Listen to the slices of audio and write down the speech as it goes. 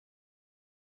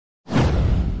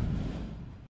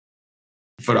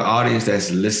for the audience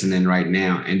that's listening right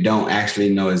now and don't actually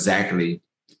know exactly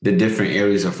the different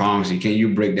areas of pharmacy, can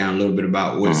you break down a little bit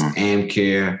about what's AM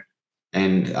care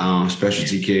and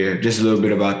specialty care? Just a little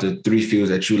bit about the three fields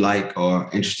that you like or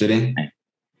interested in.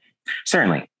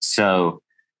 Certainly. So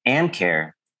AM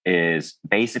care is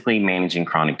basically managing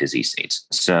chronic disease states.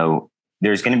 So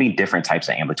there's going to be different types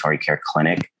of ambulatory care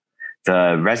clinic.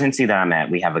 The residency that I'm at,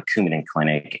 we have a Coumadin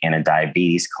clinic and a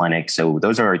diabetes clinic. So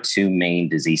those are our two main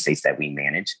disease states that we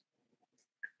manage.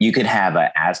 You could have an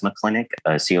asthma clinic,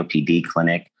 a COPD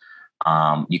clinic.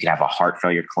 You could have a heart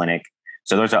failure clinic.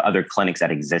 So those are other clinics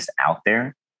that exist out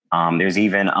there. There's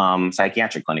even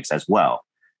psychiatric clinics as well.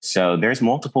 So there's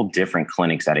multiple different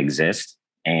clinics that exist,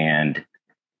 and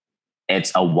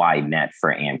it's a wide net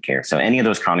for AM care. So any of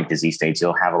those chronic disease states,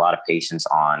 you'll have a lot of patients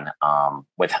on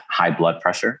with high blood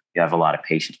pressure. You have a lot of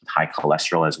patients with high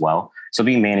cholesterol as well. So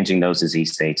be managing those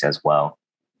disease states as well.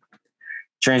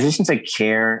 Transitions of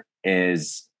care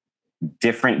is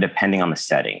different depending on the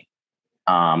setting.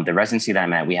 The residency that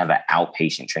I'm at, we have an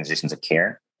outpatient transitions of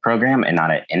care program and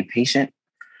not an inpatient.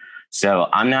 So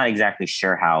I'm not exactly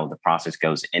sure how the process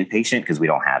goes inpatient because we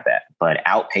don't have that. But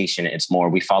outpatient, it's more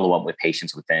we follow up with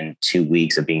patients within 2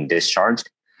 weeks of being discharged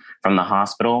from the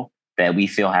hospital that we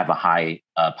feel have a high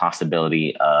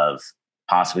possibility of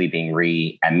possibly being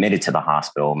readmitted to the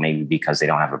hospital, maybe because they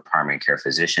don't have a primary care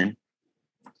physician,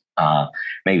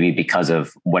 maybe because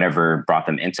of whatever brought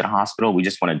them into the hospital. We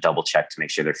just want to double check to make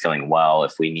sure they're feeling well,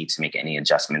 if we need to make any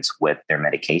adjustments with their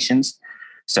medications.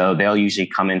 So they'll usually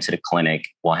come into the clinic.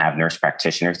 We'll have nurse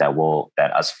practitioners that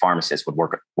us pharmacists would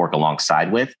work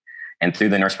alongside with. And through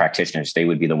the nurse practitioners, they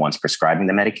would be the ones prescribing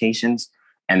the medications.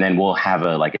 And then we'll have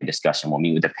a discussion. We'll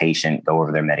meet with the patient, go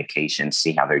over their medications,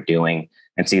 see how they're doing,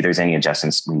 and see if there's any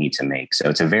adjustments we need to make. So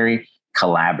it's a very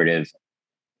collaborative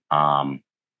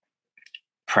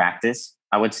practice,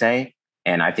 I would say.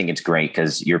 And I think it's great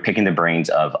because you're picking the brains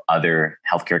of other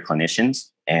healthcare clinicians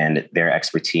and their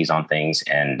expertise on things.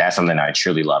 And that's something I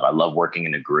truly love. I love working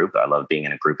in a group. I love being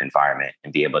in a group environment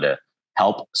and be able to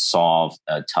help solve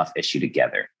a tough issue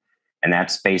together. And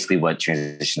that's basically what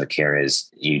transition of care is.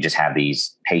 You just have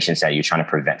these patients that you're trying to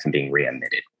prevent from being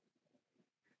readmitted.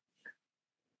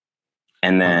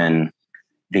 And then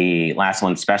the last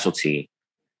one, specialty.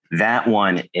 That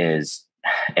one is,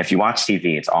 if you watch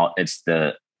TV, it's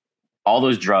all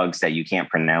those drugs that you can't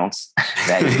pronounce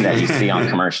that you see on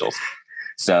commercials.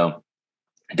 So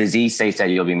disease states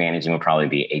that you'll be managing will probably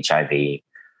be HIV,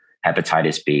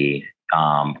 hepatitis B,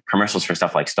 commercials for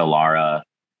stuff like Stelara,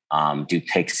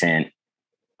 Dupixent,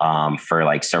 for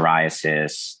like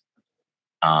psoriasis.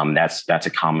 That's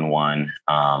a common one.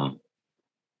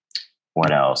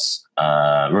 What else?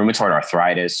 Rheumatoid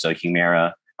arthritis. So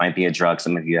Humira might be a drug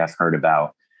some of you have heard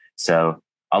about. So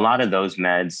a lot of those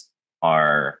meds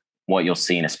are what you'll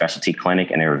see in a specialty clinic,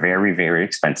 and they're very, very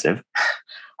expensive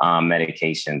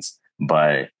medications.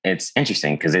 But it's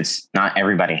interesting because it's not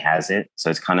everybody has it.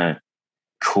 So it's kind of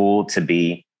cool to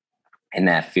be in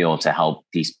that field to help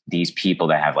these people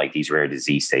that have like these rare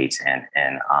disease states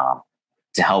and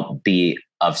to help be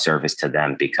of service to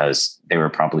them, because they were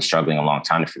probably struggling a long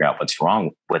time to figure out what's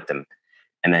wrong with them.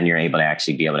 And then you're able to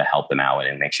actually be able to help them out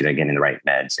and make sure they're getting the right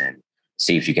meds and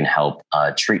see if you can help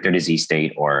treat their disease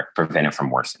state or prevent it from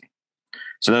worsening.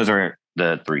 So those are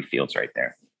the three fields right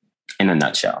there in a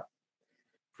nutshell.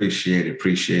 Appreciate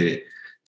it.